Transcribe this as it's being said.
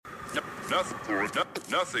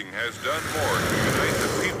Nothing has done more to unite the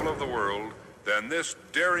people of the world than this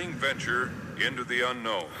daring venture into the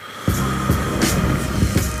unknown.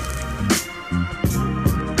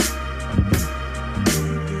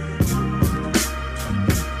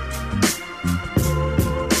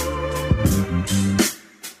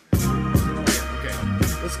 Okay,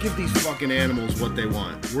 let's give these fucking animals what they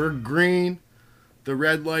want. We're green. The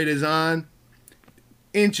red light is on.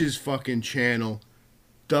 Inch's fucking channel.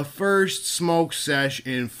 The first smoke sesh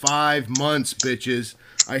in 5 months, bitches.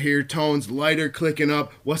 I hear Tone's lighter clicking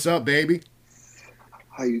up. What's up, baby?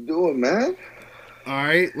 How you doing, man? All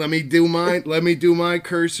right, let me do mine. Let me do my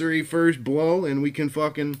cursory first blow, and we can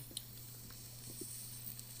fucking.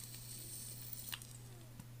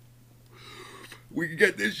 We can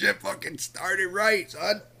get this shit fucking started right,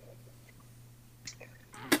 son.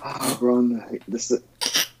 Ah, bro,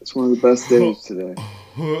 it's one of the best days today.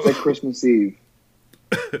 It's like Christmas Eve.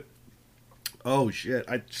 Oh shit!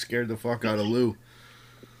 I scared the fuck out of Lou.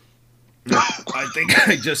 I think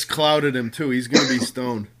I just clouded him too. He's gonna be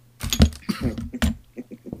stoned. You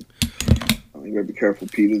gotta be careful,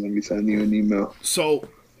 Peter. Let me send you an email. So,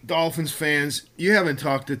 Dolphins fans, you haven't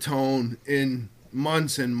talked to Tone in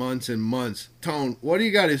months and months and months. Tone, what do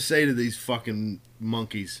you got to say to these fucking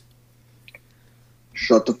monkeys?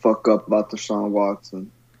 Shut the fuck up about Deshaun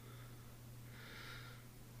Watson.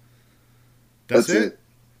 That's it?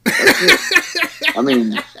 That's it. I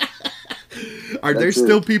mean, are there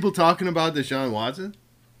still people talking about Deshaun Watson?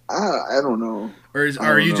 I don't know. Or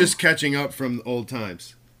are you just catching up from old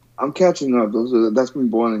times? I'm catching up. That's been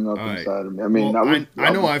boiling up inside of me. I mean, well, I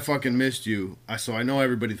know I fucking missed you. So I know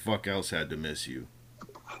everybody the fuck else had to miss you.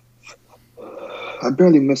 I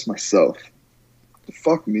barely miss myself.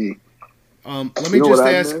 Fuck me. Let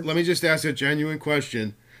me just ask a genuine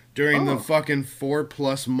question. During the fucking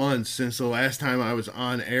 4+ months since the last time I was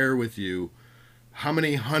on air with you, how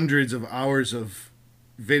many hundreds of hours of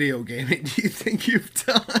video gaming do you think you've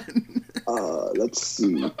done? Let's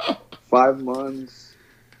see. 5 months.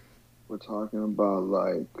 We're talking about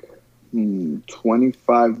like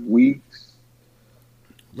 25 weeks.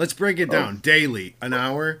 Let's break it down. Daily. An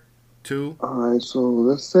hour? 2? All right, so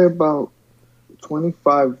let's say about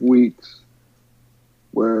 25 weeks.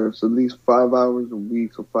 Where it's at least 5 hours a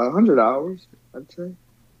week, so 500 hours, I'd say.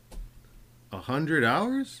 100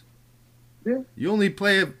 hours? Yeah. You only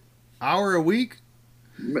play an hour a week?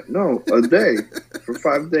 No, a day for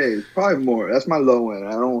 5 days, probably more. That's my low end.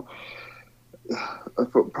 I don't.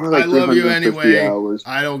 Probably like I love you anyway. Hours.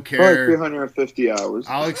 I don't care. Probably 350 hours.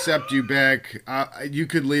 I'll accept you back. You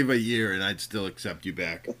could leave a year, and I'd still accept you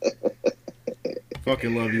back.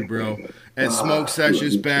 Fucking love you, bro. And Smoke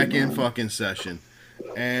Session's back in fucking session.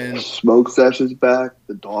 And Smoke Session's back.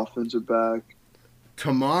 The Dolphins are back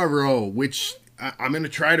tomorrow, which I'm gonna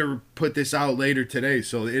try to put this out later today,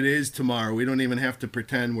 so it is tomorrow. We don't even have to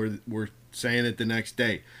pretend we're saying it the next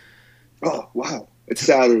day. Oh wow, it's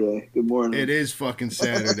Saturday. Good morning. It is fucking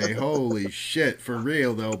Saturday. Holy shit, for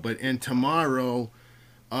real though. But and tomorrow,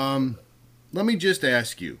 let me just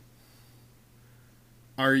ask you: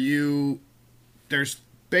 There's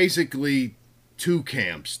basically 2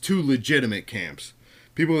 camps, 2 legitimate camps.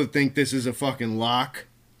 People that think this is a fucking lock,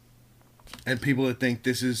 and people that think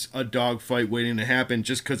this is a dogfight waiting to happen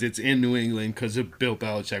just because it's in New England, because of Bill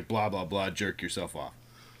Belichick, blah, blah, blah, jerk yourself off.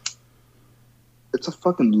 It's a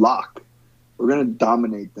fucking lock. We're going to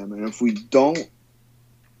dominate them, and if we don't,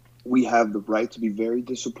 we have the right to be very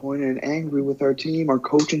disappointed and angry with our team, our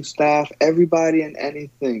coaching staff, everybody and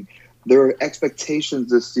anything. There are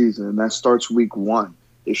expectations this season, and that starts week 1.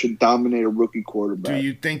 They should dominate a rookie quarterback. Do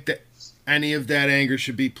you think that any of that anger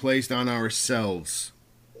should be placed on ourselves?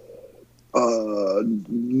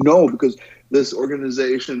 No, because this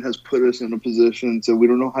organization has put us in a position so we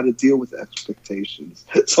don't know how to deal with expectations.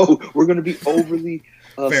 So we're going to be overly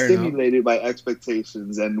stimulated by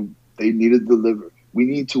expectations, and they need to deliver. We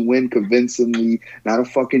need to win convincingly, not a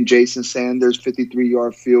fucking Jason Sanders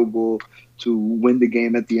 53-yard field goal to win the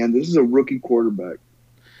game at the end. This is a rookie quarterback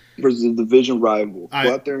versus a division rival.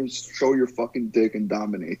 Go out there and show your fucking dick and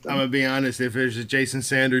dominate them. I'm going to be honest. If there's a Jason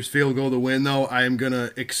Sanders field goal to win, though, I am going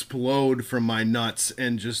to explode from my nuts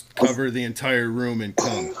and just cover the entire room and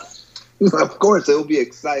come. Of course, it will be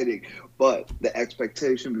exciting. But the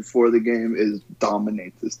expectation before the game is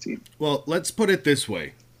dominate this team. Well, let's put it this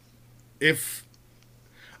way. If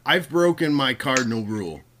I've broken my cardinal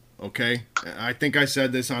rule, okay? I think I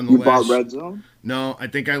said this on the last... You bought Red Zone? No, I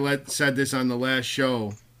think I said this on the last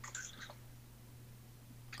show.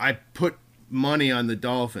 I put money on the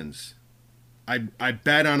Dolphins. I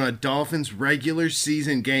bet on a Dolphins regular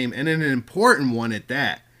season game, and an important one at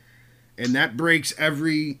that. And that breaks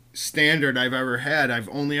every standard I've ever had. I've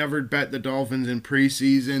only ever bet the Dolphins in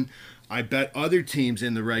preseason. I bet other teams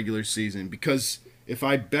in the regular season because if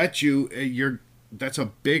I bet you, that's a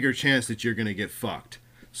bigger chance that you're going to get fucked.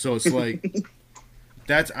 So it's like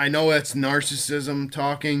I know that's narcissism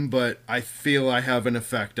talking, but I feel I have an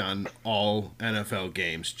effect on all NFL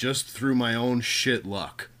games just through my own shit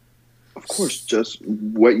luck. Of course, just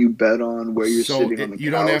what you bet on, where you're sitting on the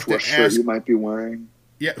couch, don't have to what shirt you might be wearing.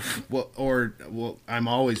 Yeah, well, I'm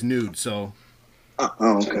always nude, so.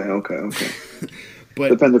 Okay. But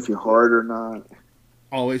depends if you're hard or not.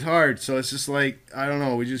 Always hard, so it's just like I don't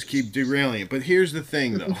know. We just keep derailing it. But here's the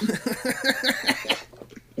thing, though.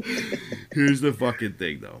 Here's the fucking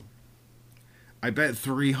thing, though. I bet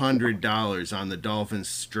 $300 on the Dolphins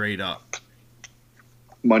straight up.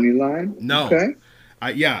 Money line? No. Okay.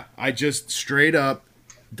 I just straight up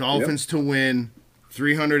Dolphins to win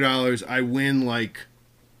 $300. I win like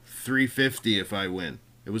 $350 if I win.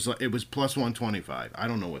 It was plus 125. I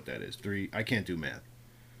don't know what that is. I can't do math.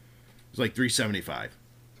 It was like 375.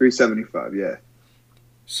 375, yeah.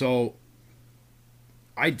 So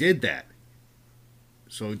I did that.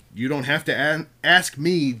 So you don't have to ask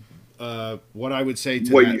me what I would say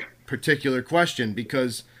to that particular question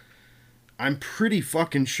because I'm pretty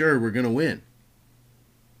fucking sure we're gonna win.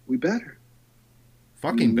 We better.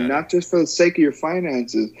 Fucking better. Not just for the sake of your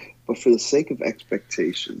finances, but for the sake of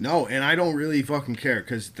expectations. No, and I don't really fucking care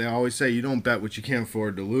because they always say you don't bet what you can't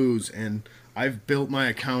afford to lose, and I've built my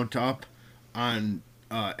account up on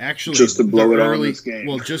actually just to blow it on this game.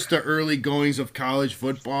 Well, just the early goings of college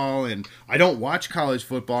football, and I don't watch college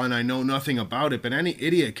football, and I know nothing about it, but any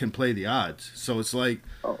idiot can play the odds. So it's like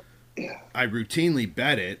I routinely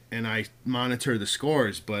bet it, and I monitor the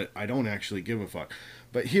scores, but I don't actually give a fuck.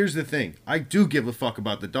 But here's the thing. I do give a fuck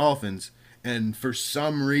about the Dolphins, and for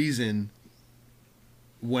some reason,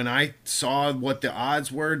 when I saw what the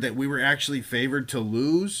odds were that we were actually favored to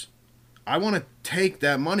lose, I want to take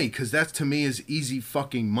that money because that to me is easy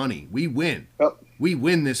fucking money. We win. Yep. We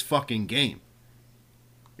win this fucking game.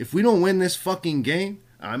 If we don't win this fucking game,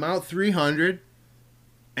 I'm out 300,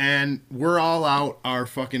 and we're all out our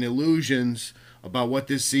fucking illusions about what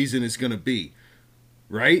this season is going to be.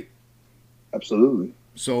 Right? Absolutely.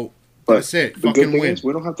 So but that's it. The Fucking good thing win. is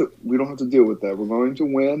we don't have to deal with that. We're going to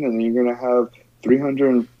win, and then you're going to have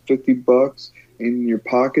 $350 in your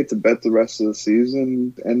pocket to bet the rest of the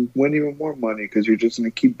season and win even more money because you're just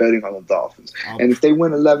going to keep betting on the Dolphins. And if they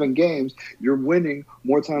win 11 games, you're winning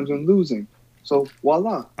more times than losing. So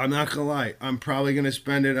voila. I'm not gonna lie. I'm probably gonna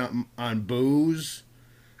spend it on booze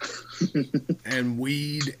and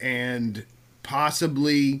weed and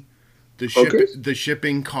possibly the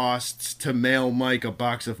shipping costs to mail Mike a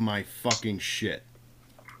box of my fucking shit.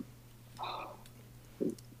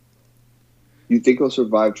 You think he'll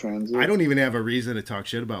survive transit? I don't even have a reason to talk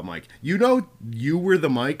shit about Mike. You know, you were the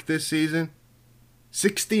Mike this season.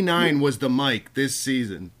 69 was the Mike this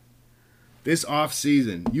season. This off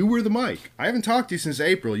season, you were the Mike. I haven't talked to you since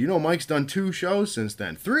April. You know, Mike's done 2 shows since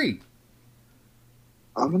then. 3.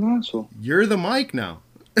 I'm an asshole. You're the Mike now.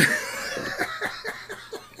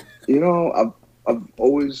 You know, I've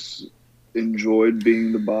always enjoyed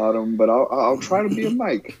being the bottom, but I'll try to be a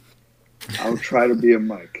Mike. I'll try to be a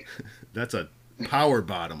Mike. That's a power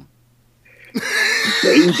bottom.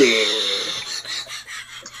 Baby.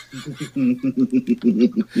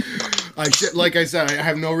 Like I said, I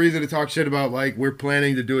have no reason to talk shit about Mike. We're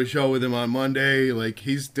planning to do a show with him on Monday. Like,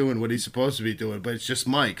 he's doing what he's supposed to be doing, but it's just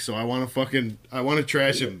Mike. So I want to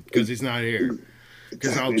trash him because he's not here.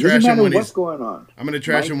 Because I'll trash him when what's going on. I'm going to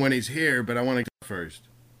trash him when he's here, but I want to go first.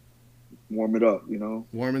 Warm it up, you know.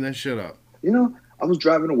 Warming that shit up. You know, I was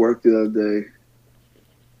driving to work the other day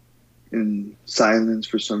in silence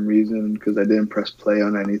for some reason because I didn't press play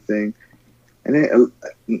on anything. And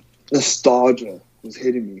nostalgia was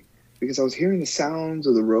hitting me because I was hearing the sounds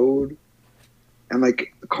of the road. And,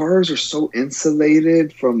 like, the cars are so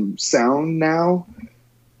insulated from sound now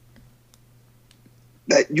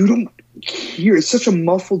that you don't hear. It's such a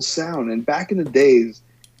muffled sound. And back in the days,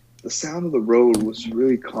 the sound of the road was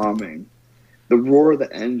really calming. The roar of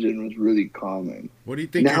the engine was really calming. What do you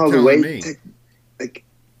think now, you're telling me? Like,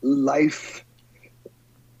 life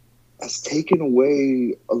has taken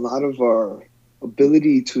away a lot of our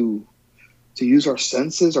ability to use our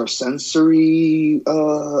senses, our sensory.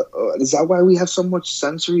 Is that why we have so much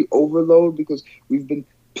sensory overload? Because we've been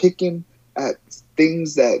picking at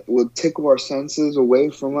things that would tickle our senses away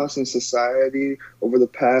from us in society over the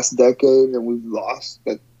past decade, and we've lost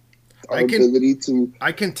our ability to.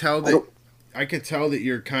 I can tell that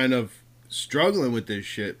you're kind of struggling with this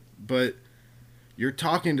shit, but you're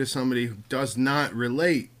talking to somebody who does not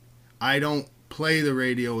relate I don't play the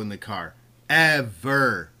radio in the car.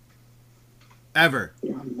 Ever.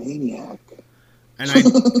 You're a maniac.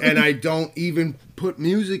 And I don't even put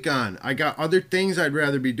music on. I got other things I'd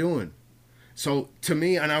rather be doing. So to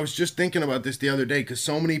me, and I was just thinking about this the other day, because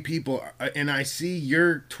so many people, and I see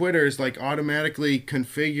your Twitter is like automatically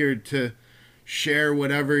configured to share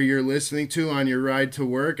whatever you're listening to on your ride to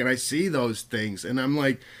work, and I see those things, and I'm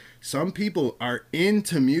like, some people are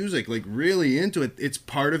into music, like really into it. It's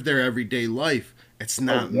part of their everyday life. It's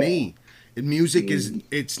not me. Music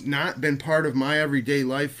it's not been part of my everyday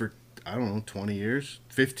life for, I don't know, 20 years,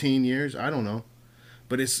 15 years, I don't know.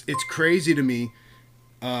 But it's crazy to me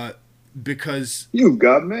because... You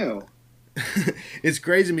got mail. It's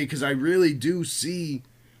crazy to me because I really do see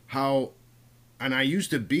how... And I used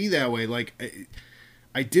to be that way. Like,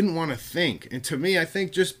 I didn't want to think. And to me, I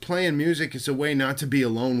think just playing music is a way not to be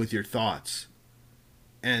alone with your thoughts.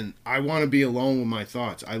 And I want to be alone with my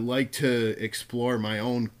thoughts. I like to explore my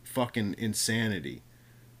own fucking insanity.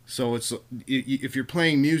 So it's, if you're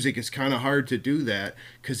playing music, it's kind of hard to do that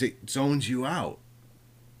because it zones you out.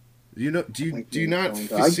 You know? Do you not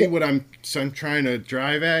see what I'm trying to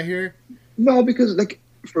drive at here? No, because like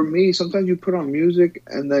for me, sometimes you put on music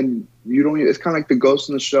and then you don't. It's kind of like the Ghost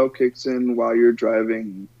in the Shell kicks in while you're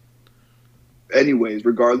driving. Anyways,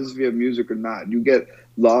 regardless if you have music or not, you get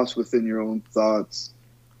lost within your own thoughts.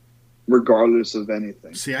 Regardless of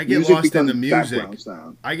anything. See, I get lost in the music.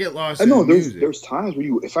 I get lost in the music. There's times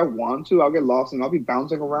where if I want to, I'll get lost and I'll be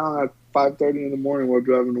bouncing around at 5:30 in the morning while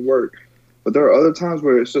driving to work. But there are other times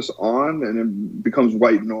where it's just on and it becomes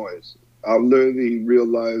white noise. I'll literally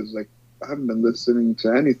realize, like, I haven't been listening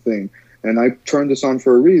to anything. And I turned this on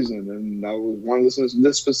for a reason. And I want to listen to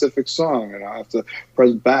this specific song. And I have to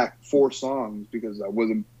press back 4 songs because I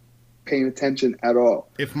wasn't paying attention at all.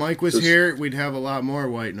 If Mike was here, we'd have a lot more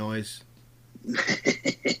white noise.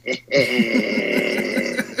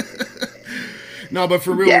 No, but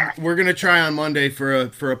for real, we're gonna try on Monday for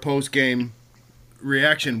a post game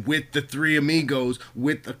reaction with the 3 amigos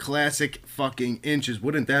with the classic fucking Inches.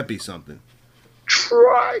 Wouldn't that be something?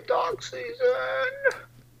 Try dog season.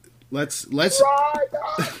 Let's try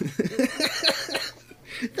dog.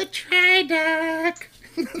 The try dog.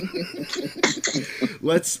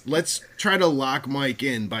 Let's try to lock Mike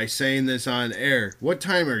in by saying this on air. What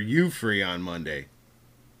time are you free on Monday?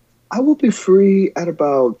 I will be free at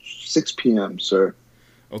about 6 p.m., sir.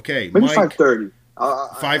 Okay, maybe Mike, 5:30.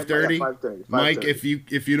 5:30. 5:30. Mike, if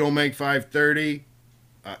you don't make 5:30,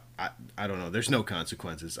 I don't know. There's no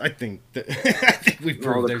consequences. I think we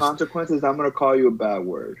proved the consequences. I'm gonna call you a bad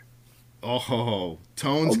word. Oh,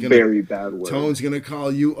 Tone's a very bad word. Tone's gonna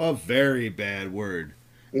call you a very bad word.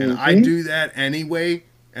 And I do that anyway,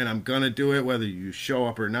 and I'm going to do it whether you show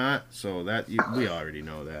up or not, so that we already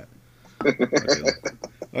know that. I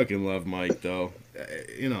fucking love Mike, though.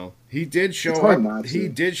 You know, he did show up. He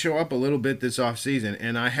did show up a little bit this offseason,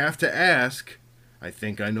 and I have to ask, I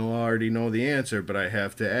think I already know the answer, but I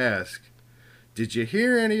have to ask, did you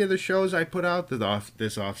hear any of the shows I put out this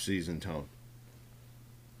offseason, Tone?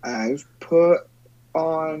 I've put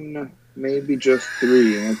on maybe just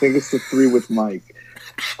 3, and I think it's the 3 with Mike.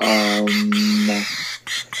 I'm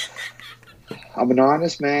an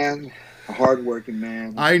honest man, a hardworking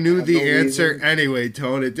man. I knew the answer anyway,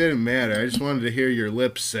 Tone. It didn't matter. I just wanted to hear your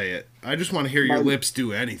lips say it. I just want to hear your lips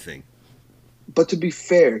do anything. But to be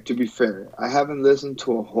fair, I haven't listened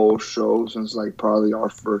to a whole show since like probably our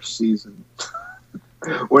first season.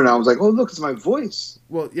 When I was like, oh, look, it's my voice.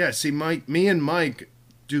 Well, yeah, see, me and Mike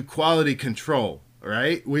do quality control.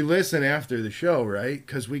 Right? We listen after the show, right?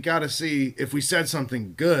 Because we got to see if we said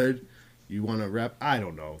something good, you want to rep. I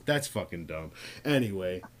don't know. That's fucking dumb.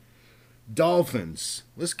 Anyway, Dolphins.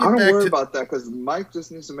 Let's get back to... I don't worry about that because Mike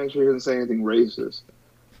just needs to make sure he doesn't say anything racist.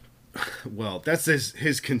 Well, that's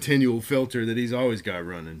his continual filter that he's always got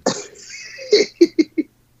running.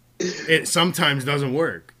 It sometimes doesn't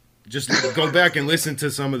work. Just go back and listen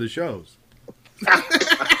to some of the shows.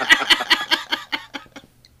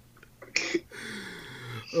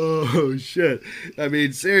 Oh, shit. I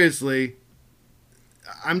mean, seriously,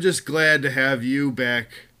 I'm just glad to have you back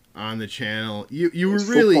on the channel. You were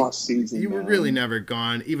really season, were really never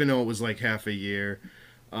gone, even though it was like half a year.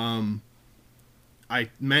 I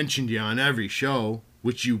mentioned you on every show,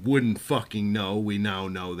 which you wouldn't fucking know. We now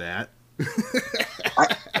know that.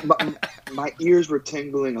 My ears were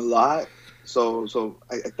tingling a lot, so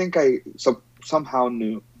I think I somehow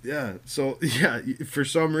knew. Yeah, so, yeah, for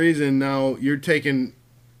some reason now you're taking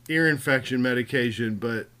ear infection medication,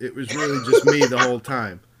 but it was really just me the whole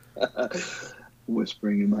time.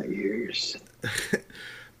 Whispering in my ears.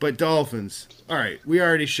 But Dolphins. All right, we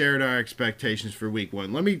already shared our expectations for week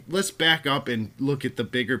 1. Let's back up and look at the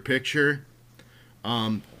bigger picture.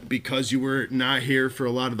 Because you were not here for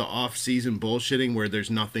a lot of the off-season bullshitting where there's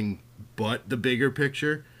nothing but the bigger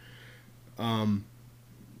picture.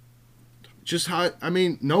 Just how, I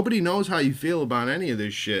mean, nobody knows how you feel about any of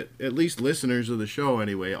this shit. At least listeners of the show,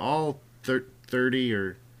 anyway. All 30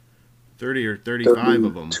 or 35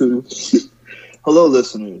 of them. Hello,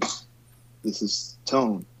 listeners. This is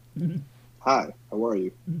Tone. Hi, how are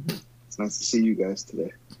you? It's nice to see you guys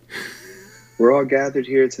today. We're all gathered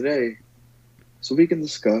here today so we can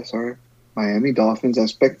discuss our Miami Dolphins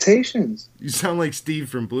expectations. You sound like Steve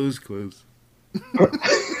from Blue's Clues.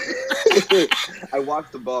 I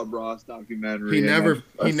watched the Bob Ross documentary. He never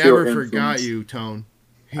forgot you, Tone.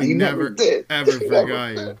 He never did. Ever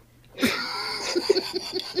forgot you.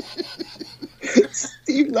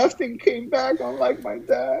 Steve left and came back unlike my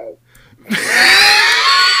dad.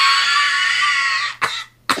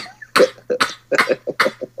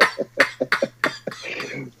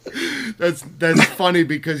 That's funny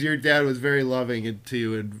because your dad was very loving to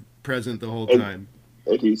you and present the whole time.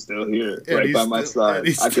 And he's still here, and right by my side.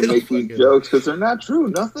 I can make these jokes because they're not true.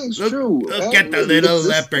 Nothing's true. Look at the little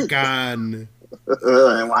leprechaun.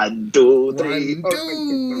 1, 2, 3,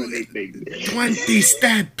 20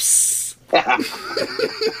 steps. I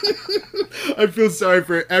feel sorry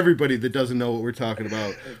for everybody that doesn't know what we're talking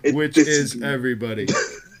about, which is everybody.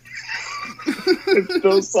 It's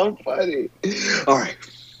still so funny. All right,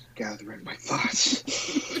 gathering my thoughts.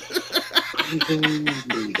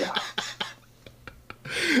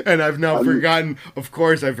 And I've now forgotten. Of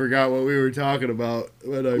course, I forgot what we were talking about.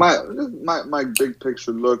 My big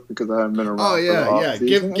picture look because I haven't been around. Oh yeah.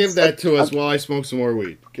 Give that to us while I smoke some more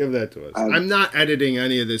weed. Give that to us. I'm not editing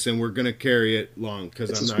any of this, and we're gonna carry it long because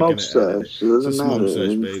I'm not gonna edit it. It doesn't matter.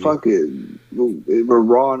 Baby. Fuck it. We're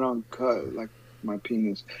raw and uncut, like my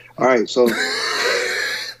penis. All right, so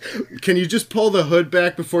can you just pull the hood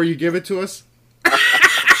back before you give it to us?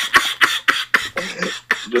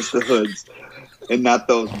 Just the hoods. And not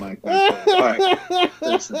those, Mike. All right.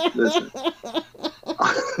 Listen.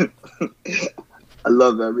 I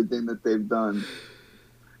love everything that they've done.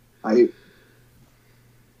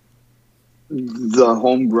 The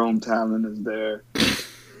homegrown talent is there.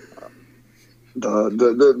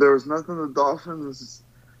 There was nothing the Dolphins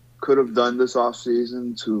could have done this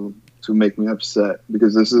offseason to make me upset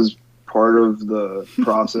because this is part of the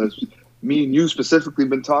process me and you specifically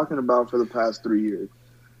been talking about for the past 3 years.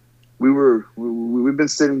 We've been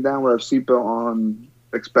sitting down with our seatbelt on,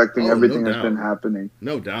 expecting everything that's been happening.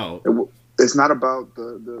 No doubt. It's not about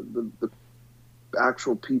the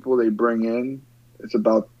actual people they bring in. It's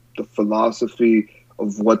about the philosophy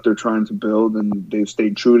of what they're trying to build, and they've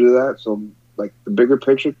stayed true to that. So, like, the bigger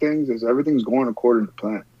picture things is everything's going according to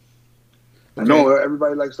plan. Okay. I know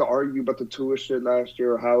everybody likes to argue about the Tua shit last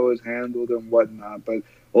year, or how it was handled and whatnot, but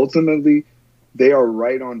ultimately, they are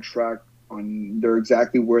right on track. They're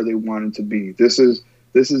exactly where they wanted to be. This is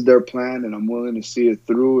their plan, and I'm willing to see it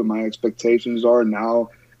through. And my expectations are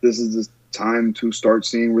now this is the time to start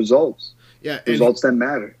seeing results. Yeah, results that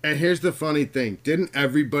matter. And here's the funny thing: didn't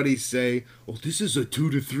everybody say, "Well, this is a 2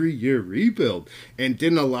 to 3 year rebuild"? And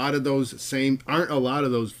aren't a lot of those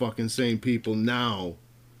fucking same people now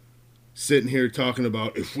sitting here talking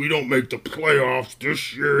about if we don't make the playoffs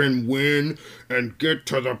this year and win and get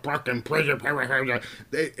to the fucking playoffs,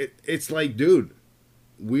 it's like, dude,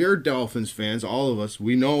 we are Dolphins fans, all of us.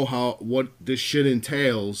 We know what this shit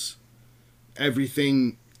entails. Every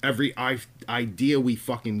idea we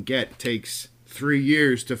fucking get takes 3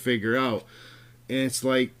 years to figure out, and it's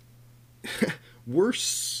like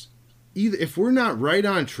if we're not right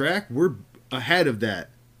on track, we're ahead of that.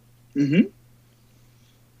 Mm-hmm.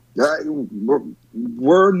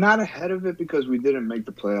 We're not ahead of it because we didn't make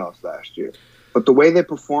the playoffs last year. But the way they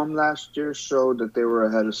performed last year showed that they were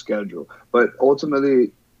ahead of schedule. But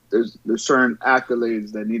ultimately, there's certain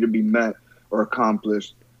accolades that need to be met or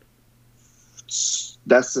accomplished.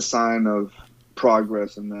 That's the sign of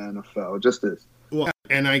progress in the NFL. Just this. Well,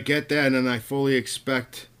 and I get that, and I fully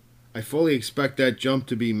expect that jump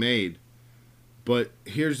to be made. But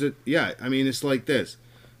it's like this.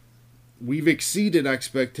 We've exceeded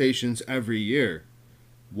expectations every year.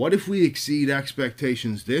 What if we exceed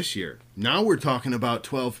expectations this year? Now we're talking about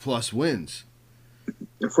 12-plus wins.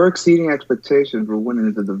 If we're exceeding expectations, we're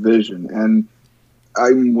winning the division. And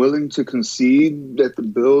I'm willing to concede that the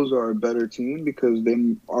Bills are a better team because they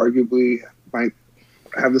arguably might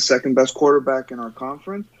have the second-best quarterback in our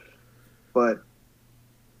conference. But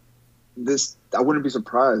this. I wouldn't be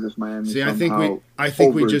surprised if Miami I somehow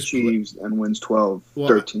think we just overachieves and wins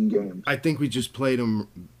 13 games. I think we just played them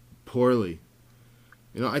poorly.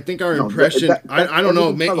 You know, I think our impression. I don't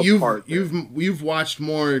know. You've watched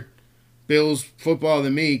more Bills football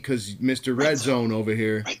than me because Mr. Red Zone over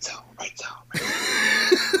here. Red Zone.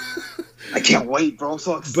 I can't wait, bro. I'm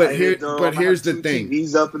so excited. But here's the thing.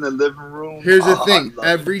 TVs up in the living room. Here's the thing.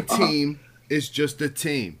 Every team is just a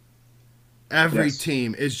team. Every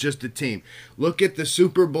team is just a team. Look at the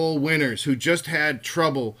Super Bowl winners who just had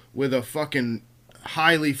trouble with a fucking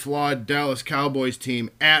highly flawed Dallas Cowboys team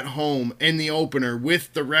at home in the opener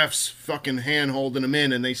with the refs fucking hand holding them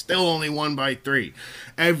in, and they still only won by 3.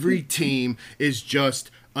 Every team is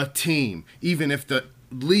just a team, even if the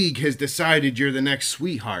league has decided you're the next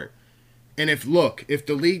sweetheart. And if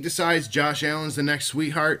the league decides Josh Allen's the next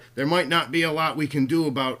sweetheart, there might not be a lot we can do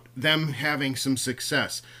about them having some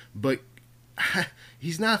success. But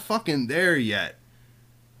he's not fucking there yet.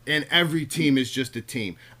 And every team is just a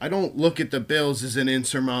team. I don't look at the Bills as an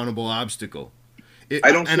insurmountable obstacle.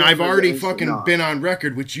 I've already fucking been on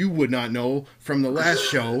record, which you would not know from the last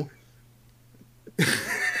show.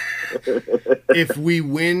 If we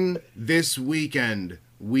win this weekend,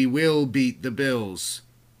 we will beat the Bills.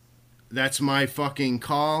 That's my fucking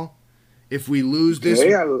call. If we lose this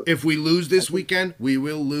weekend, we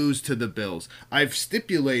will lose to the Bills. I've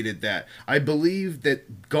stipulated that. I believe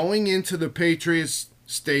that going into the Patriots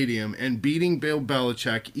Stadium and beating Bill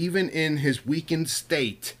Belichick, even in his weakened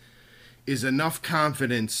state, is enough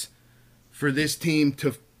confidence for this team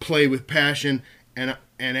to play with passion. And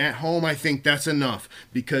at home, I think that's enough,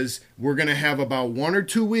 because we're going to have about 1 or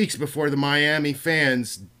 2 weeks before the Miami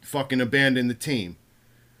fans fucking abandon the team.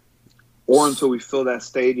 Or until we fill that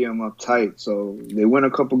stadium up tight. So they win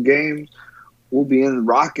a couple games, we'll be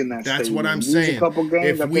rocking that stadium. That's what I'm saying.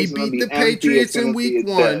 If we beat the Patriots in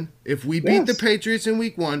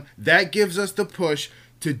week 1, that gives us the push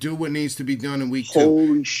to do what needs to be done in week 2.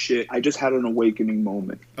 Holy shit. I just had an awakening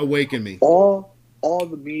moment. Awaken me. All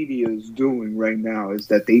the media is doing right now is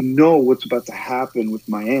that they know what's about to happen with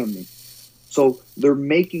Miami. So they're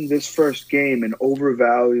making this first game and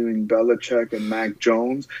overvaluing Belichick and Mac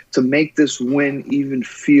Jones to make this win even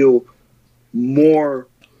feel more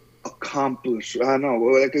accomplished. I don't know,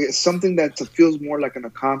 like it's something that feels more like an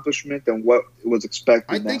accomplishment than what was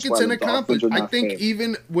expected. I think it's an accomplishment. I think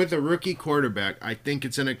even with a rookie quarterback, I think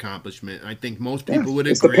it's an accomplishment. I think most people would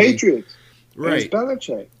agree. It's the Patriots. Right. It's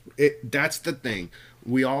Belichick. That's the thing.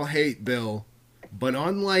 We all hate Bill. But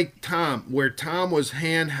unlike Tom, where Tom was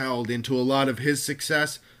handheld into a lot of his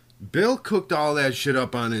success, Bill cooked all that shit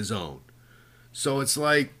up on his own. So it's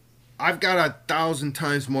like, I've got 1,000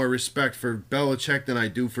 times more respect for Belichick than I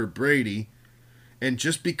do for Brady. And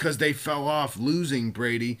just because they fell off losing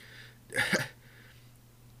Brady,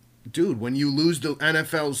 dude, when you lose the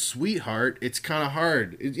NFL's sweetheart, it's kind of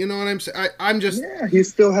hard. You know what I'm saying? Yeah, he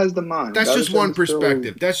still has the mind. That's just one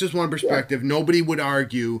perspective. Yeah. Nobody would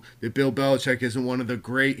argue that Bill Belichick isn't one of the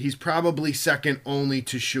great. He's probably second only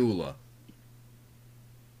to Shula.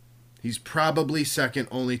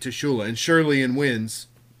 And Shirley in wins.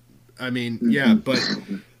 I mean, yeah, but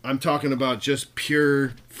I'm talking about just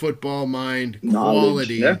pure football mind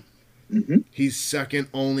quality. Yeah. Mm-hmm. He's second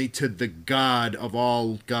only to the God of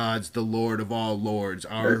all gods, the Lord of all lords,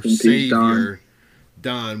 our Savior.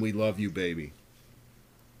 Don, we love you, baby.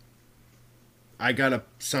 I got a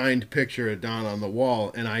signed picture of Don on the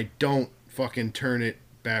wall, and I don't fucking turn it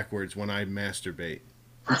backwards when I masturbate.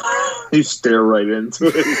 You stare right into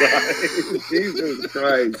his eyes. Jesus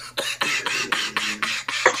Christ.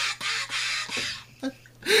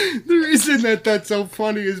 The reason that's so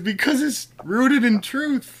funny is because it's rooted in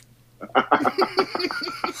truth.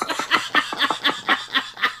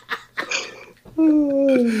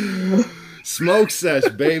 Smoke sesh,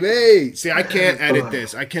 baby. See, I can't edit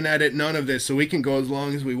this. I can edit none of this, so we can go as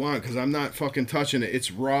long as we want because I'm not fucking touching it.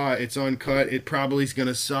 It's raw. It's uncut. It probably is going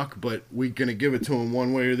to suck, but we're going to give it to him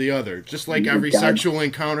one way or the other. Just like every sexual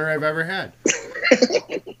encounter I've ever had.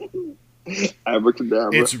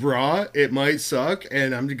 Abracadabra. It's raw. It might suck,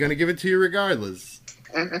 and I'm going to give it to you regardless.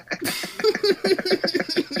 Love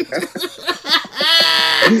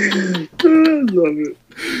it.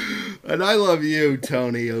 And I love you,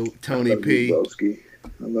 Tony P. I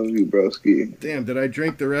love you, broski. Damn, did I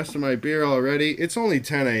drink the rest of my beer already? It's only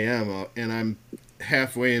 10 a.m. And I'm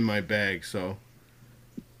halfway in my bag, so.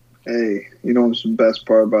 Hey, you know what's the best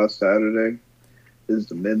part about Saturday? Is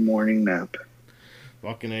the mid-morning nap.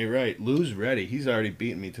 Fucking A right. Lou's ready. He's already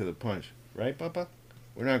beaten me to the punch. Right, Papa?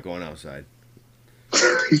 We're not going outside.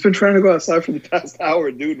 He's been trying to go outside for the past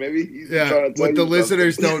hour, dude. Maybe he's trying to tell what the you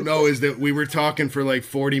listeners something. don't know is that we were talking for like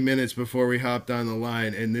 40 minutes before we hopped on the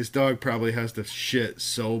line, and this dog probably has to shit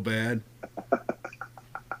so bad.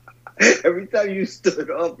 Every time you stood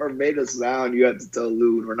up or made a sound, you had to tell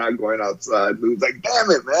Lou we're not going outside. Lou's like, damn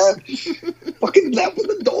it, man. Fucking left with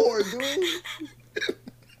the door, dude.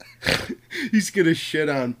 He's gonna shit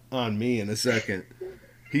on me in a second.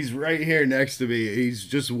 He's right here next to me. He's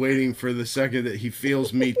just waiting for the second that he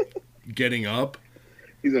feels me getting up.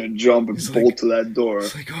 He's gonna jump and bolt to that door.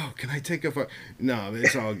 It's like, oh, can I take a No,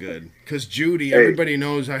 it's all good. Because Judy, everybody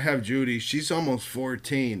knows I have Judy. She's almost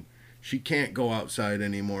 14. She can't go outside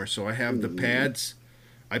anymore. So I have the pads.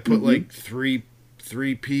 I put like three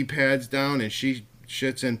pee pads down, and she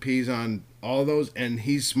shits and pees on all those. And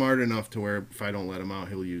he's smart enough to where if I don't let him out,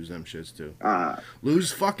 he'll use them shits too.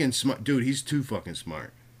 Lou's fucking smart. Dude, he's too fucking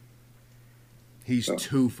smart. He's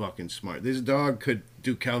too fucking smart. This dog could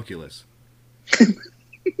do calculus. It's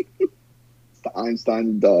the Einstein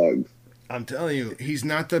of dogs. I'm telling you, he's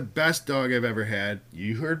not the best dog I've ever had.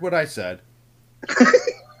 You heard what I said.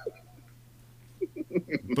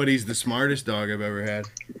 But he's the smartest dog I've ever had.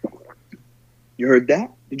 You heard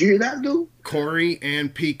that? Did you hear that, dude? Corey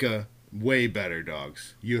and Pika, way better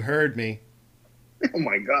dogs. You heard me. Oh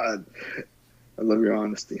my god. I love your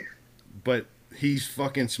honesty. But he's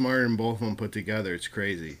fucking smarter than both of them put together. It's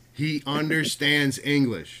crazy. He understands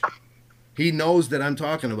English. He knows that I'm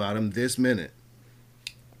talking about him this minute.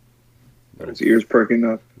 His ears perking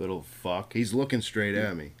up. Little fuck. He's looking straight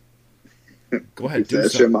at me. Go ahead, do do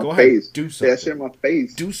something. something. Go ahead, do something. That shit in my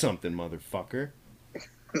face. Do something, motherfucker.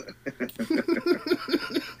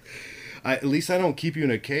 At least I don't keep you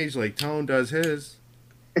in a cage like Tone does his.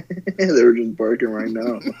 They were just barking right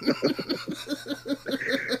now.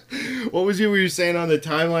 What was you were you saying on the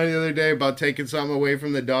timeline the other day about taking something away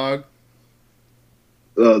from the dog?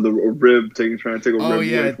 The rib, trying to take a rib. Oh away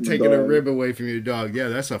yeah, from taking the a dog. rib away from your dog. Yeah,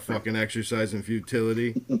 that's a fucking exercise in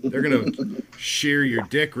futility. They're gonna shear your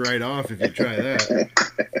dick right off if you try that.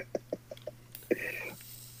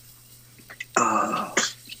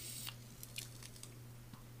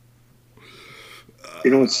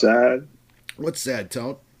 You know what's sad? What's sad,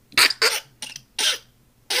 Tone? I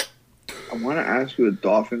want to ask you a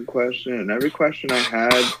dolphin question, and every question I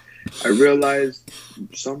had, I realized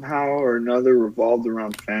somehow or another revolved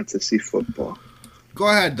around fantasy football. Go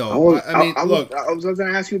ahead, though. Look. I was going to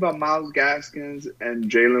ask you about Myles Gaskins and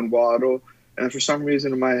Jalen Waddle, and for some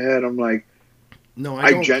reason in my head, I'm like, no,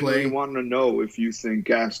 I genuinely want to know if you think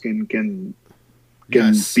Gaskin can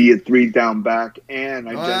Yes. be a 3-down back, and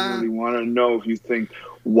I genuinely want to know if you think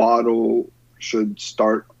Waddle should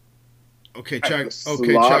start Okay, at check. the slot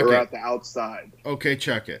Okay, check or it. at the outside. Okay,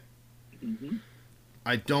 check it. Mm-hmm.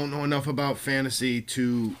 I don't know enough about fantasy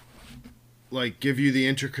to give you the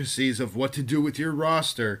intricacies of what to do with your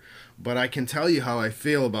roster, but I can tell you how I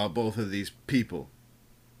feel about both of these people.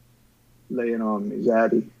 Lay it on me,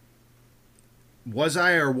 Zaddy. Was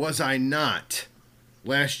I or was I not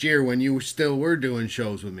last year when you still were doing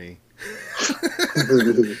shows with me?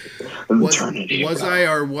 Was I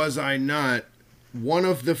or was I not one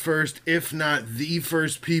of the first, if not the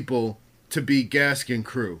first people to be Gaskin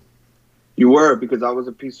crew? You were, because I was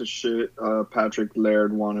a piece of shit Patrick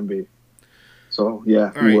Laird wannabe. So,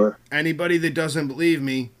 yeah, All you right. were. Anybody that doesn't believe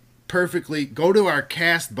me, perfectly, go to our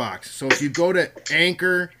cast box. So if you go to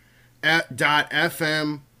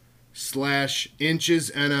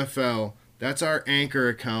anchor.fm/inchesNFL, that's our Anchor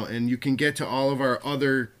account, and you can get to all of our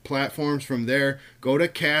other platforms from there. Go to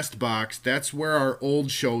Castbox. That's where our old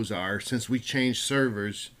shows are since we changed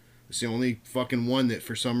servers. It's the only fucking one that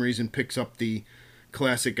for some reason picks up the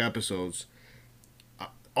classic episodes.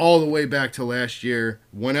 All the way back to last year,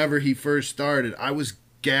 whenever he first started, I was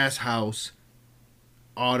Gas House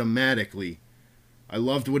automatically. I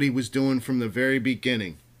loved what he was doing from the very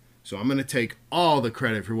beginning. So I'm going to take all the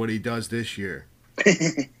credit for what he does this year.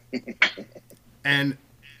 And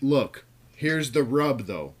look, here's the rub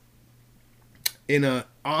though. In an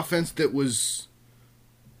offense that was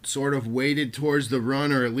sort of weighted towards the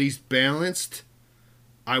run or at least balanced,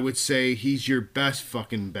 I would say he's your best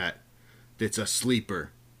fucking bet that's a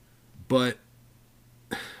sleeper. But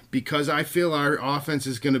because I feel our offense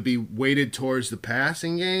is going to be weighted towards the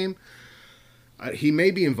passing game, he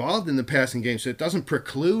may be involved in the passing game, so it doesn't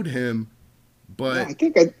preclude him. But I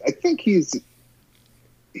think he's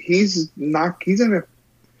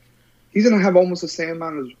gonna have almost the same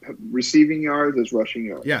amount of receiving yards as rushing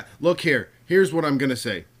yards. yeah, look here. Here's what I'm going to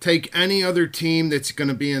say. Take any other team that's going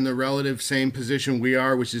to be in the relative same position we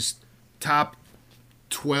are, which is top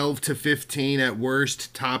 12 to 15 at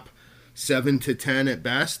worst, top 7 to 10 at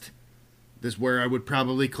best. This is where I would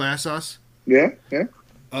probably class us. Yeah.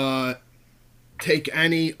 Take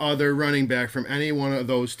any other running back from any one of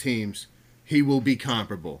those teams, he will be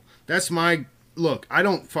comparable. That's my look. I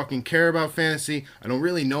don't fucking care about fantasy. I don't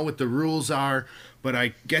really know what the rules are, but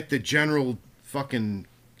I get the general fucking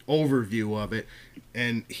overview of it.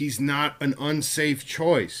 And he's not an unsafe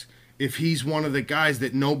choice. If he's one of the guys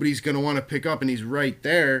that nobody's going to want to pick up and he's right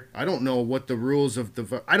there, I don't know what the rules of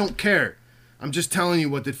the... I don't care. I'm just telling you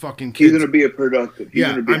what the fucking kid's... He's going to be a productive.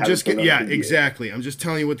 Exactly. I'm just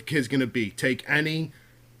telling you what the kid's going to be. Take any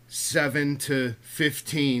 7 to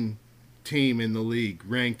 15 team in the league,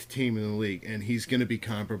 ranked team in the league, and he's going to be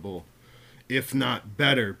comparable, if not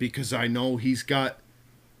better, because I know he's got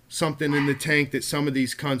something in the tank that some of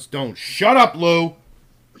these cunts don't. Shut up, Lou!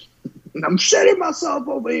 I'm shitting myself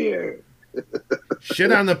over here.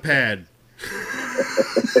 Shit on the pad.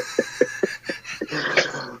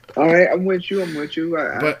 All right, I'm with you. I agree.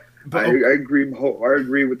 I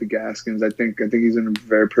agree with the Gaskins. I think he's in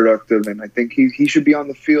very productive, and I think he should be on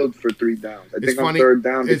the field for 3 downs. I think on third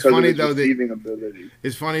down because of his receiving ability.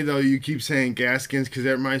 It's funny though you keep saying Gaskins because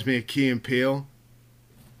that reminds me of Key and Peele.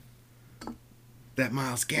 That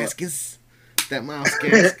Miles Gaskins. That Miles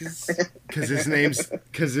Gaskins. Because his name just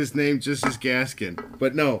is Gaskin.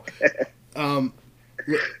 But no.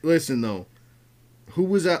 Listen though. Who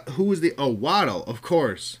was the Waddle, of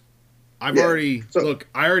course. I already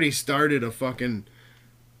started a fucking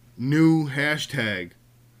new hashtag.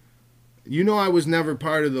 You know I was never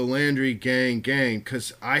part of the Landry gang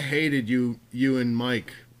because I hated you and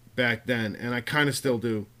Mike back then, and I kind of still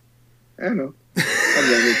do. I know. I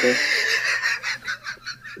love it though.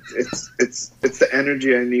 It's the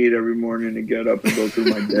energy I need every morning to get up and go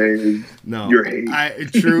through my day. No, your hate. I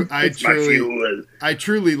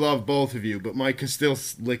truly love both of you, but Mike can still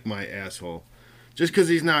lick my asshole. Just because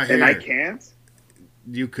he's not here. And I can't?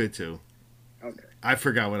 You could too. Okay. I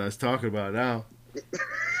forgot what I was talking about now.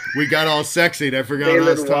 We got all sexy and I forgot what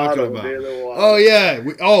I was talking about. Oh, yeah.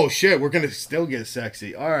 Shit. We're going to still get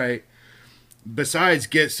sexy. All right. Besides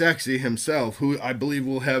Get Sexy himself, who I believe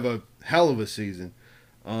will have a hell of a season,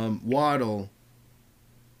 Waddle,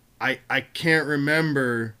 I can't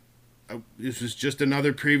remember. This was just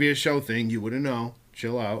another previous show thing. You wouldn't know.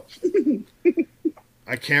 Chill out.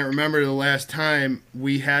 I can't remember the last time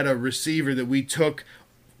we had a receiver that we took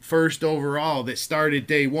first overall that started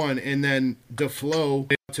day one, and then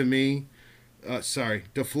DeFlo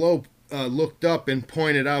looked up and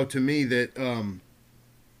pointed out to me that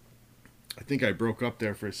I think I broke up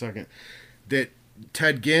there for a second, that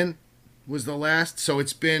Ted Ginn was the last. So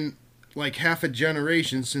it's been like half a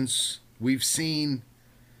generation since we've seen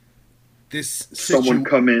this someone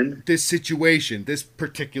come in, this situation, this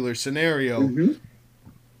particular scenario. Mm-hmm.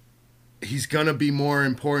 He's going to be more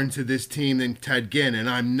important to this team than Ted Ginn. And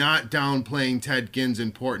I'm not downplaying Ted Ginn's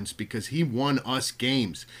importance because he won us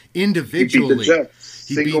games individually.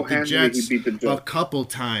 He beat the Jets. A couple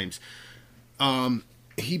times.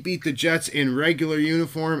 He beat the Jets in regular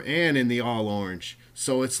uniform and in the all-orange.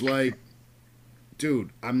 So it's like,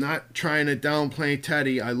 dude, I'm not trying to downplay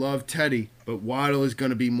Teddy. I love Teddy. But Waddle is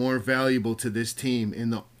going to be more valuable to this team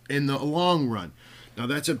in the long run. Now,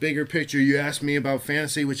 that's a bigger picture. You asked me about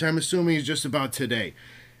fantasy, which I'm assuming is just about today.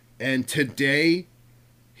 And today,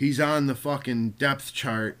 he's on the fucking depth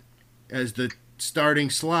chart as the starting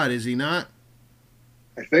slot, is he not?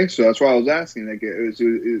 I think so. That's why I was asking. Like,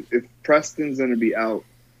 if Preston's going to be out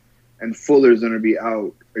and Fuller's going to be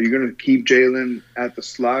out, are you going to keep Jalen at the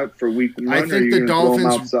slot for week 1? I think the Dolphins.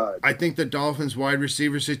 Outside? I think the Dolphins' wide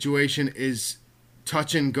receiver situation is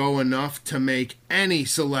touch and go enough to make any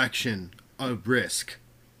selection a risk.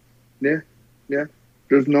 Yeah.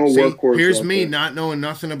 There's no workhorse. Here's me not knowing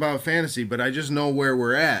nothing about fantasy, but I just know where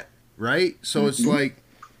we're at, right? So it's like,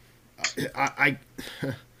 I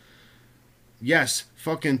yes,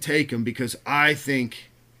 fucking take him because I think,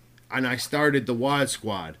 and I started the WAD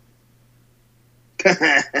squad.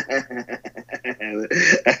 I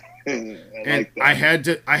had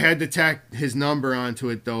to tack his number onto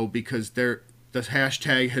it though because the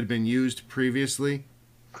hashtag had been used previously.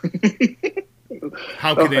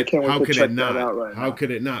 How could it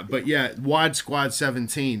not? But yeah, WAD Squad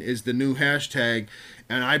 17 is the new hashtag,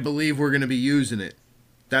 and I believe we're going to be using it.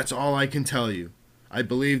 That's all I can tell you. I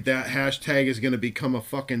believe that hashtag is going to become a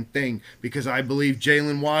fucking thing because I believe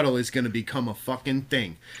Jalen Waddle is going to become a fucking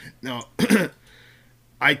thing. Now,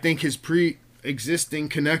 I think his pre-existing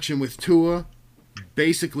connection with Tua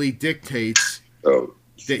basically dictates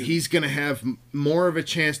that he's going to have more of a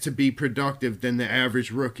chance to be productive than the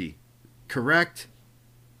average rookie. Correct?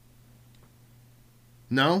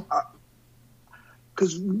 No?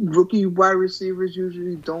 because rookie wide receivers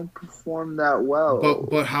usually don't perform that well.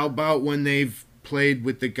 But how about when they've played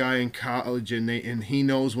with the guy in college and he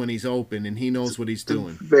knows when he's open and he knows what he's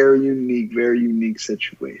doing? Very unique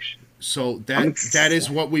situation. So that is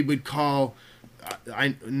what we would call.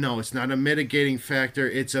 No, it's not a mitigating factor.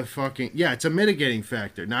 It's a it's a mitigating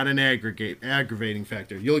factor, not an aggravating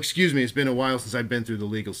factor. You'll excuse me. It's been a while since I've been through the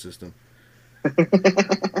legal system.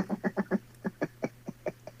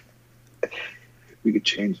 We could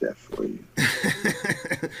change that for you.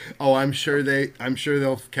 Oh, I'm sure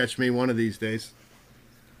they'll catch me one of these days.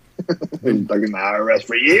 Been stuck in the IRS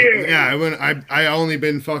for years. Yeah, I only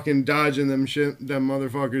been fucking dodging them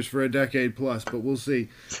motherfuckers for a decade plus, but we'll see.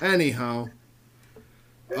 Anyhow,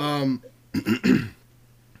 I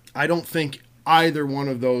don't think either one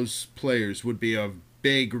of those players would be a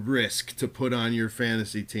big risk to put on your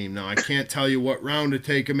fantasy team. Now, I can't tell you what round to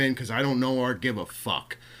take them in because I don't know or give a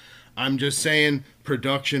fuck. I'm just saying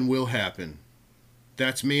production will happen.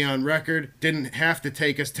 That's me on record. Didn't have to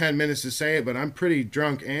take us 10 minutes to say it, but I'm pretty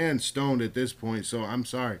drunk and stoned at this point, so I'm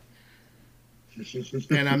sorry.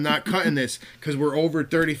 And I'm not cutting this because we're over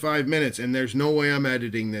 35 minutes, and there's no way I'm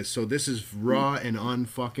editing this, so this is raw and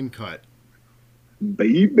unfucking cut.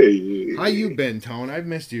 Baby. How you been, Tone? I've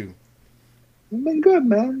missed you. I've been good,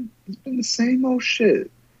 man. It's been the same old shit.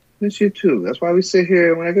 Miss you too. That's why we sit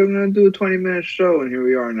here. When I go to do a 20-minute show, and here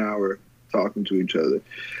we are now, we're talking to each other.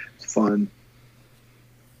 It's fun.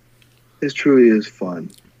 It truly is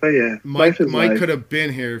fun. But yeah, Mike could have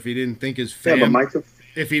been here if he didn't think his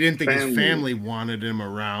if he didn't think his family wanted him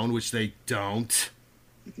around, which they don't.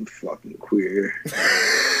 Fucking queer.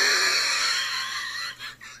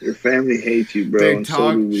 Your family hates you, bro. They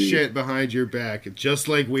talk shit behind your back, just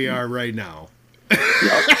like we are right now.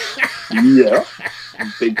 Yeah.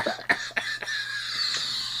 Big facts.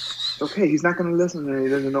 Okay, he's not going to listen and he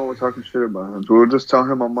doesn't know we're talking shit about him. So we'll just tell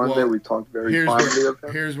him on Monday we talked very fondly of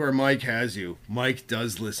him. Here's where Mike has you. Mike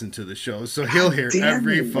does listen to the show, so he'll hear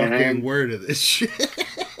every fucking word of this shit.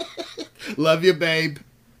 Love you, babe.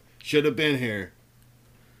 Should have been here.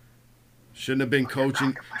 Shouldn't have been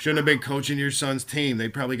coaching your son's team. They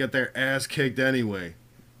probably got their ass kicked anyway.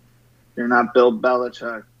 You're not Bill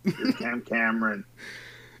Belichick. You're Cam Cameron.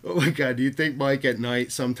 Oh my God, do you think Mike at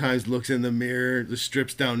night sometimes looks in the mirror, just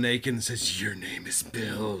strips down naked and says, "Your name is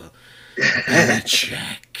Bill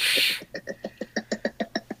Belichick"?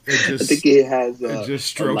 I think he has it just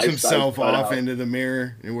strokes himself off into the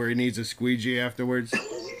mirror and where he needs a squeegee afterwards.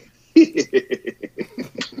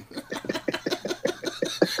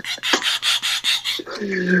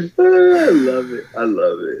 I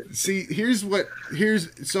love it. See,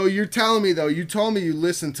 so you're telling me though, you told me you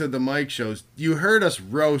listened to the Mike shows. You heard us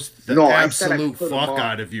roast the absolute fuck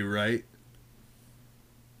out of you, right?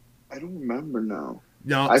 I don't remember now.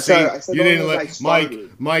 No, I said you didn't listen.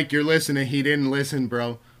 Mike, you're listening. He didn't listen,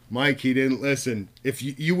 bro. Mike, he didn't listen. If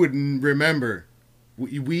you wouldn't remember,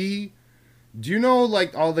 do you know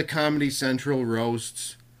like all the Comedy Central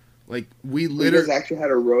roasts? Like we literally actually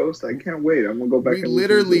had a roast. I can't wait. I'm gonna go back. We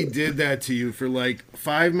literally did that to you for like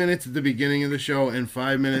 5 minutes at the beginning of the show and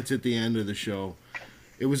 5 minutes at the end of the show.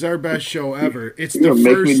 It was our best show ever. It's the first.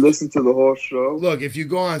 Make me listen to the whole show. Look, if you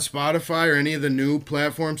go on Spotify or any of the new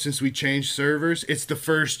platforms since we changed servers, it's the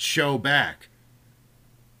first show back.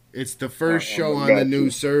 It's the first show on the new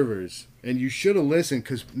servers, and you should have listened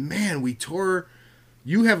because man, we tore.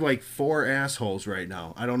 You have like 4 assholes right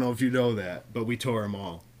now. I don't know if you know that, but we tore them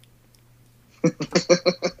all.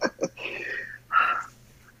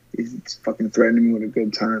 He's fucking threatening me with a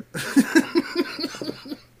good time.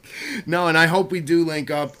 No, and I hope we do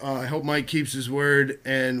link up. I hope Mike keeps his word,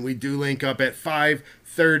 and we do link up at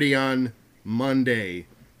 5:30 on Monday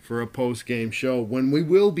for a post-game show when we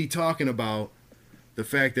will be talking about the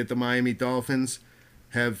fact that the Miami Dolphins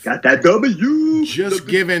have got that W. Just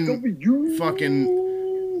given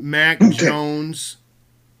fucking Mac Jones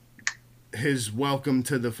his welcome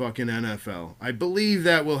to the fucking NFL. I believe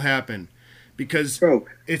that will happen because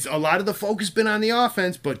it's a lot of the focus been on the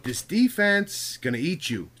offense, but this defense gonna eat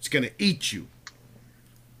you. It's gonna eat you.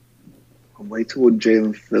 I'll wait till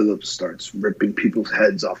Jalen Phillips starts ripping people's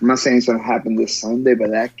heads off. I'm not saying it's gonna happen this Sunday,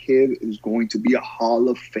 but that kid is going to be a Hall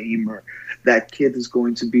of Famer. That kid is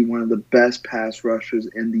going to be one of the best pass rushers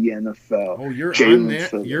in the NFL. Oh, you're on that?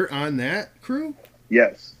 Phillips. You're on that crew?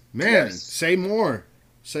 Yes. Man, yes. Say more.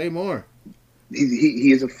 Say more.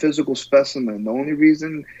 He is a physical specimen. The only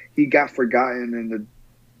reason he got forgotten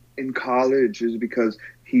in college is because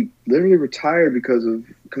he literally retired because of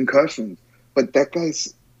concussions. But that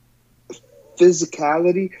guy's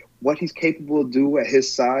physicality, what he's capable of doing at his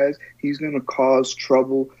size, he's going to cause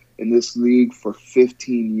trouble in this league for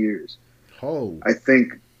 15 years. Oh. I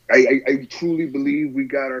think I truly believe we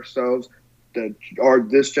got ourselves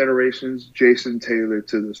this generation's Jason Taylor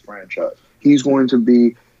to this franchise. He's going to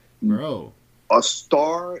be a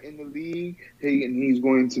star in the league, and he's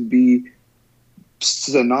going to be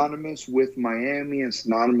synonymous with Miami and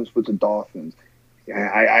synonymous with the Dolphins.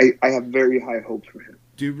 I have very high hopes for him.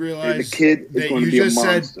 Do you realize the kid is going to be a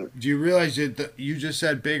monster? Do you realize that you just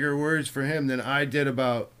said bigger words for him than I did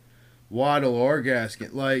about Waddle or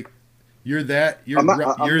Gaskin? Like, I'm not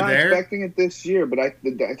expecting it this year, but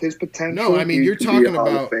his potential. No, I mean, you're talking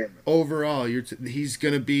about overall. He's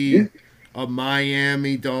going to be a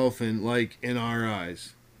Miami Dolphin, like, in our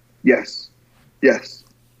eyes. Yes.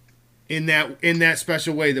 In that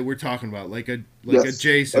special way that we're talking about, like a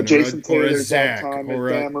Jason Taylor, or a Zach or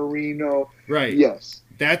a Dan Marino. Right. Yes.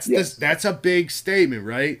 That's a big statement,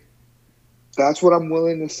 right? That's what I'm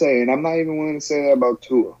willing to say, and I'm not even willing to say that about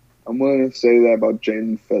Tua. I'm willing to say that about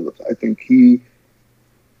Jalen Phillips. I think he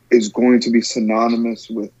is going to be synonymous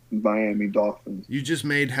with Miami Dolphins. You just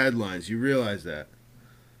made headlines. You realize that?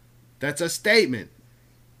 That's a statement.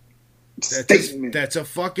 That's a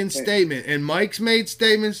fucking statement. And Mike's made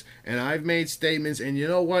statements, and I've made statements, and you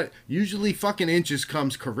know what? Usually fucking Inches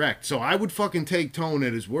comes correct. So I would fucking take Tone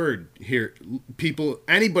at his word here.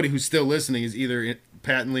 Anybody who's still listening is either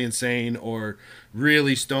patently insane or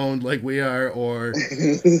really stoned like we are, or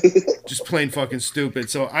just plain fucking stupid.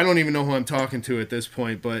 So I don't even know who I'm talking to at this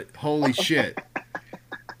point, but holy shit.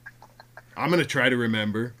 I'm going to try to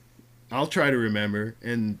remember. I'll try to remember,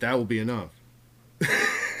 and that will be enough.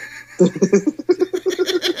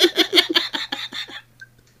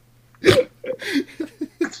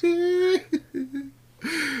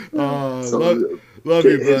 Love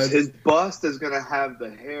you, bud. His bust is going to have the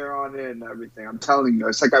hair on it and everything. I'm telling you.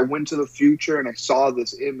 It's like I went to the future and I saw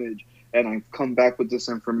this image and I've come back with this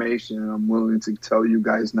information and I'm willing to tell you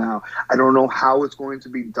guys now. I don't know how it's going to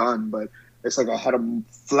be done, but it's like I had a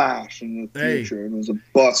flash in the future and it was a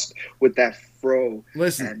bust with that fro.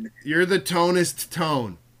 Listen, you're the tonest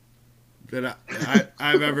Tone that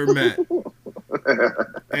I've ever met.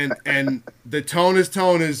 And the tonest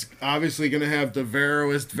Tone is obviously going to have the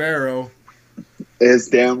Veroest Vero. It's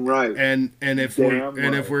damn right. And if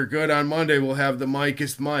we're good on Monday, we'll have the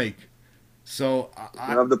Mikeest Mike. So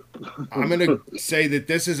I'm going to say that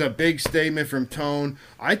this is a big statement from Tone.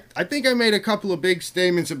 I think I made a couple of big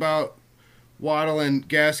statements about Waddle and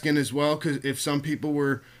Gaskin as well, because if some people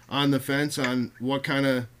were on the fence on what kind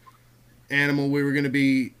of animal we were going to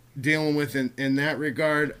be dealing with in that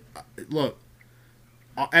regard, look,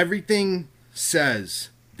 everything says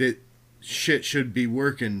that shit should be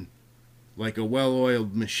working like a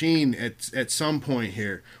well-oiled machine at some point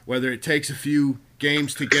here. Whether it takes a few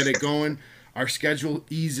games to get it going, our schedule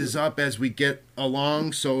eases up as we get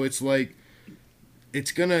along, so it's like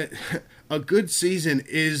it's gonna a good season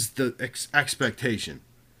is the expectation.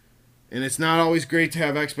 And it's not always great to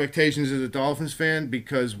have expectations as a Dolphins fan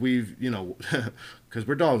because because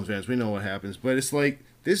we're Dolphins fans, we know what happens, but it's like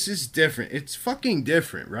this is different. It's fucking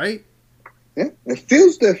different, right? Yeah, it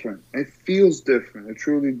feels different. It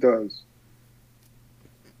truly does.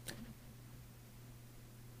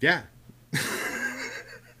 Yeah.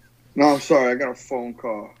 No, I'm sorry. I got a phone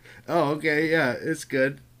call. Oh, okay. Yeah, it's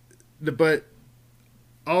good. But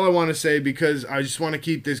all I want to say, because I just want to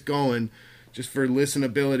keep this going, just for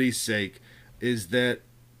listenability's sake, is that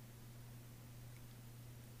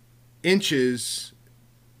Inches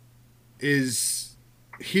is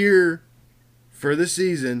here for the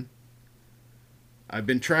season. I've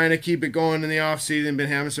been trying to keep it going in the offseason, been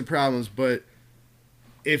having some problems, but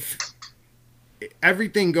if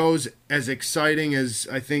everything goes as exciting as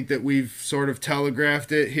I think that we've sort of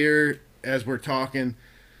telegraphed it here as we're talking,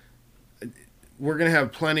 we're going to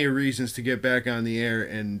have plenty of reasons to get back on the air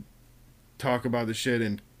and talk about the shit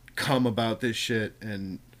and come about this shit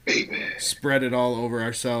and spread it all over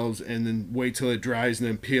ourselves and then wait till it dries and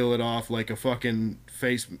then peel it off like a fucking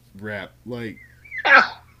face wrap. Like...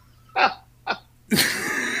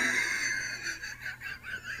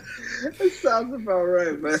 That sounds about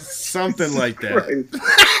right, man. Something like that.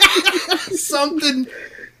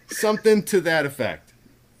 Something to that effect.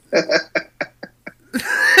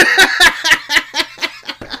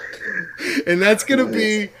 And that's gonna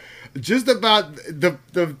be just about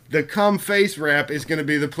the cum face wrap is gonna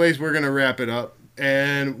be the place we're gonna wrap it up.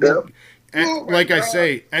 And I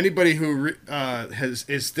say, anybody who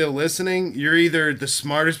is still listening, you're either the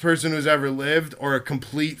smartest person who's ever lived or a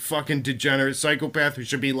complete fucking degenerate psychopath who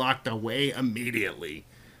should be locked away immediately.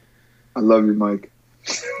 I love you, Mike.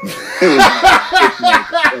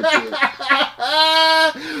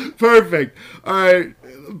 Perfect. All right,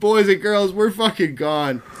 boys and girls, we're fucking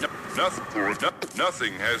gone. Yep.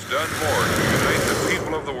 Nothing has done more to unite the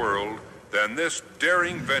people of the world than this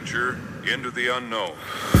daring venture into the unknown.